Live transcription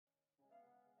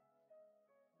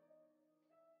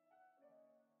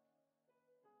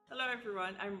Hello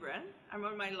everyone, I'm Bren. I'm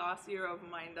on my last year of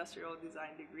my industrial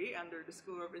design degree under the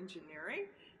School of Engineering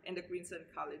and the Queensland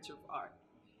College of Art.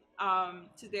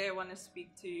 Today I want to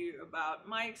speak to you about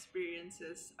my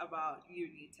experiences about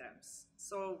Unitems.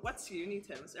 So what's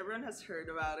Unitems? Everyone has heard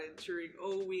about it during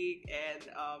O Week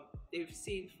and they've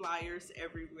seen flyers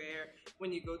everywhere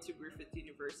when you go to Griffith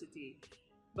University.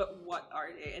 But what are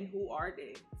they and who are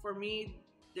they? For me,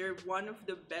 they're one of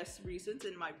the best reasons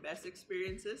and my best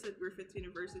experiences at Griffith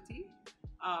University.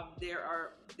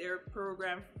 Their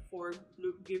program for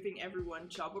giving everyone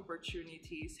job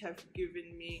opportunities have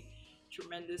given me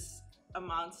tremendous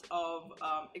amounts of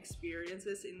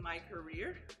experiences in my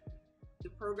career. The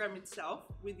program itself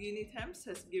with Unitems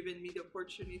has given me the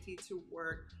opportunity to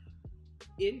work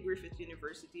in Griffith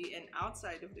University and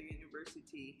outside of the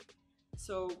university.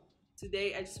 So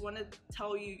today I just want to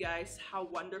tell you guys how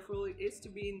wonderful it is to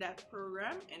be in that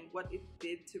program and what it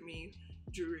did to me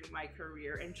during my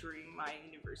career and during my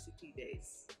university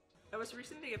days. I was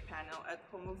recently a panel at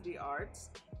Home of the Arts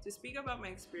to speak about my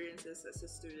experiences as a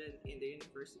student in the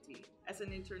university. As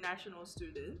an international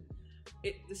student,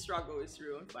 the struggle is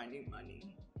real in finding money,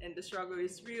 and the struggle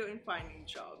is real in finding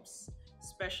jobs,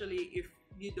 especially if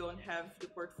you don't have the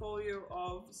portfolio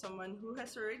of someone who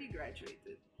has already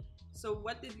graduated. So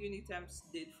what did Unitems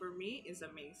did for me is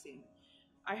amazing.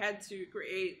 I had to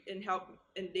create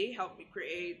and they helped me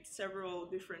create several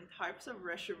different types of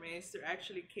resumes to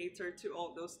actually cater to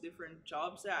all those different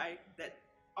jobs that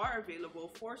are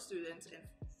available for students and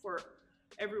for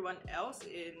everyone else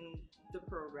in the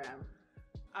program.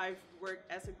 I've worked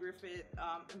as a Griffith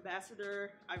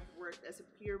ambassador, I've worked as a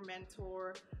peer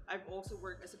mentor, I've also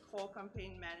worked as a call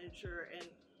campaign manager and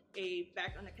a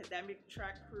back on academic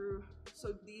track crew.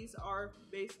 So these are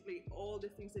basically all the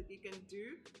things that you can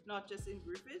do, not just in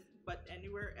Griffith, but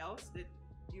anywhere else that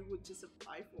you would just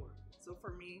apply for. So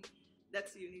for me,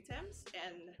 that's Unitems,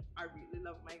 and I really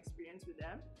love my experience with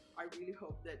them. I really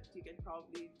hope that you can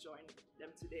probably join them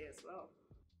today as well.